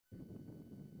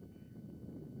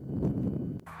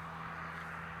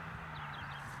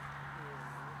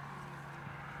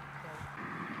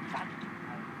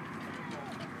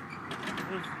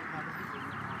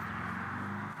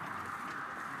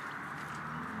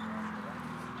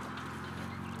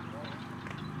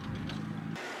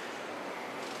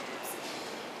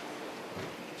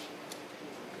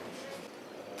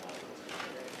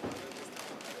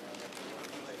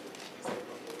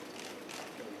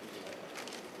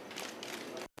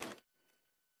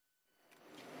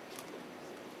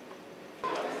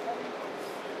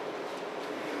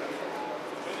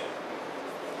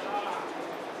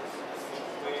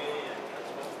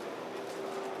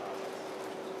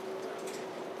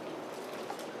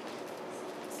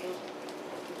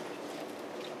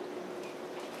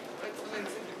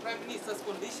Prime Minister's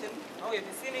condition. Now have you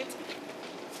seen it?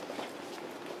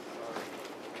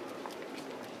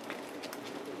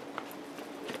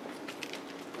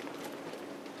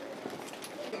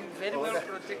 Very well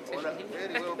protected.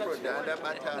 Very well protected.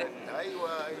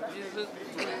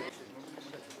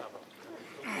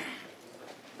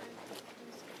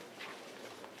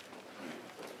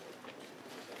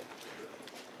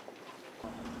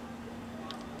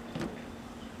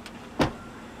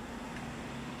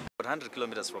 About 100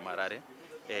 kilometers from Harare,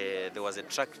 there was a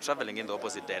truck traveling in the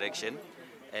opposite direction,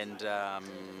 and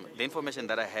the information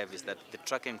that I have is that the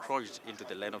truck encroached into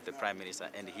the lane of the Prime Minister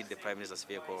and hit the Prime Minister's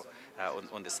vehicle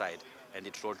on the side, and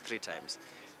it rolled 3 times,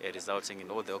 resulting in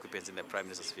all the occupants in the Prime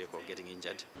Minister's vehicle getting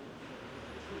injured.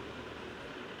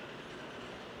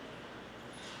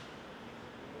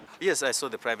 Yes, I saw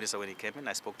the Prime Minister when he came in.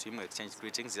 I spoke to him, we exchanged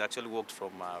greetings. He actually walked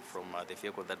from the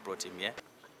vehicle that brought him here.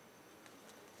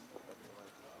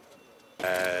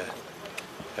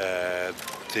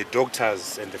 The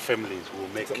doctors and the families will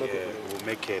make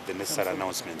the necessary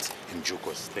announcements in due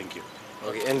course. Thank you.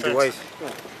 Okay, and the wife.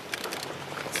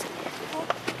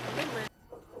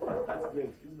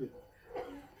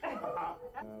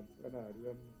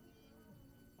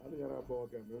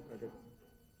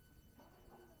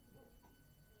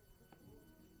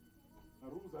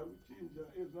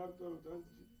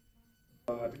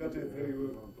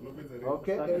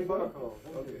 Okay.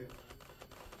 Okay.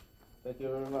 Thank you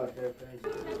very much.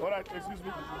 All right, excuse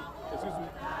me. Excuse me.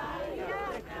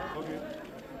 Okay.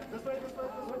 Look this way.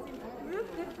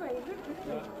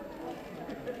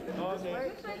 Okay.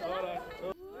 All right.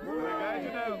 Guide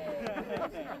you down.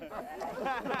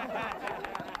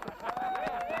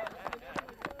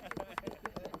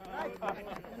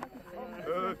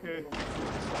 Okay.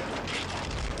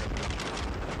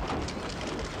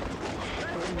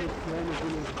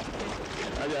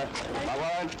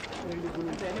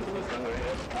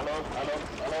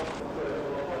 Hello.